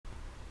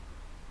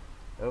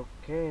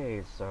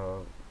Okay,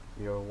 so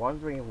you're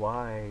wondering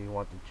why you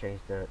want to change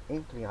the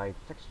inkling eye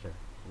texture.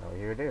 Now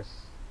here it is,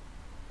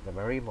 the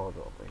marine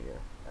model over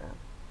here, and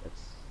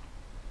it's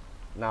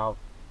now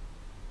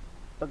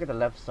look at the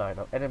left side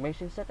of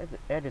animation set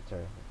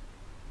editor.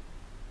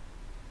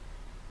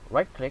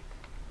 Right click,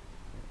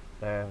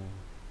 then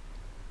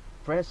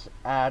press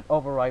add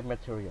override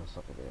materials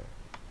over there.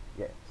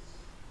 Yes.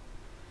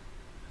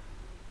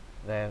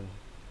 Then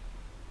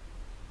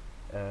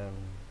um,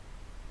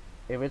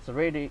 if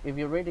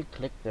you already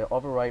click the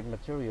override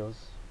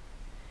materials,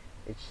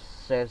 it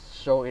says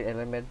show in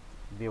element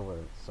viewer.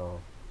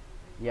 So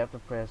you have to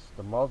press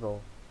the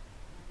model,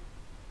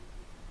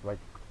 right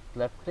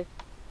left click,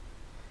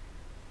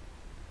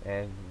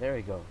 and there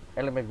you go.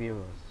 Element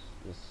viewer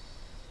is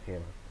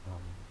here.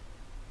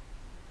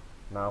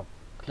 Now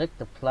click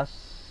the plus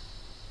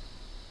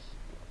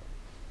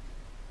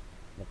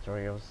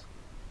materials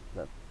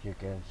that you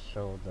can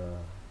show the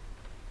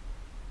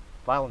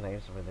file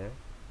names over there.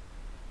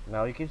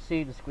 Now you can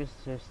see the Squid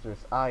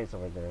Sister's eyes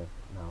over there.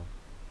 Now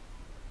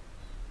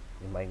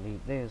you might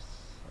need this.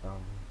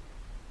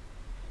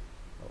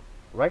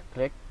 Right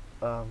click,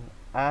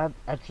 add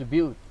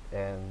attribute,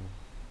 and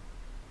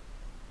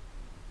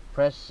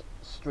press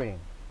string,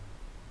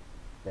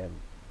 then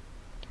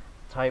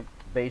type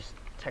base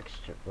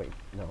texture. Wait,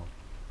 no,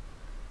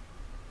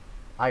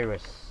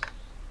 iris.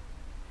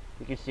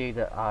 You can see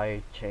the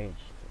eye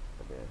changed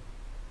over there.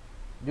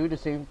 Do the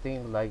same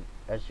thing like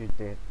as you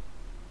did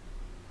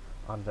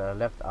on the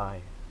left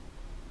eye.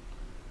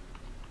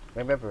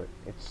 Remember,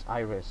 it's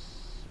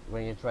iris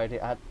when you try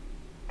to add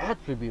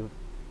attribute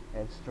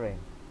and string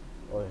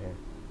over here.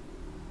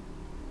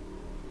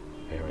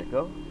 Here we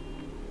go.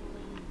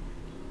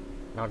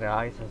 Now the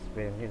eyes has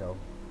been,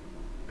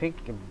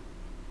 pink and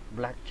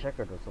black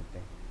checkered or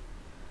something.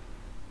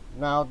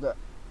 Now the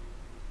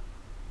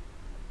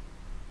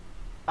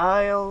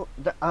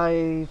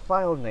eye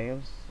file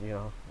names,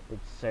 it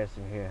says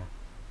in here,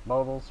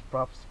 models,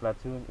 props,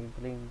 Splatoon,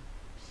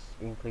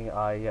 inkling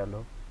eye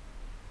yellow.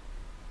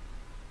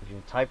 If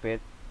you type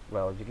it,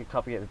 well, you can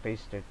copy it and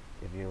paste it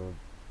if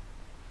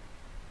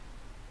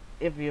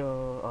you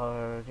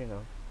are,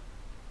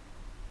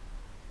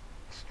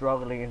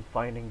 struggling in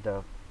finding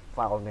the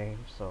file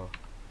name. So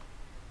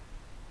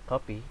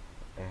copy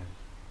and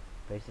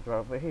paste it right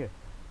over here,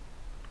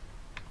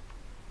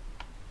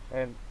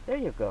 and there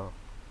you go.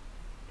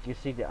 You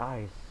see the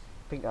eyes,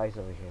 pink eyes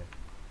over here,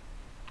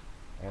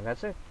 and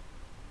that's it.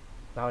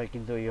 Now you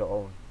can do your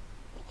own.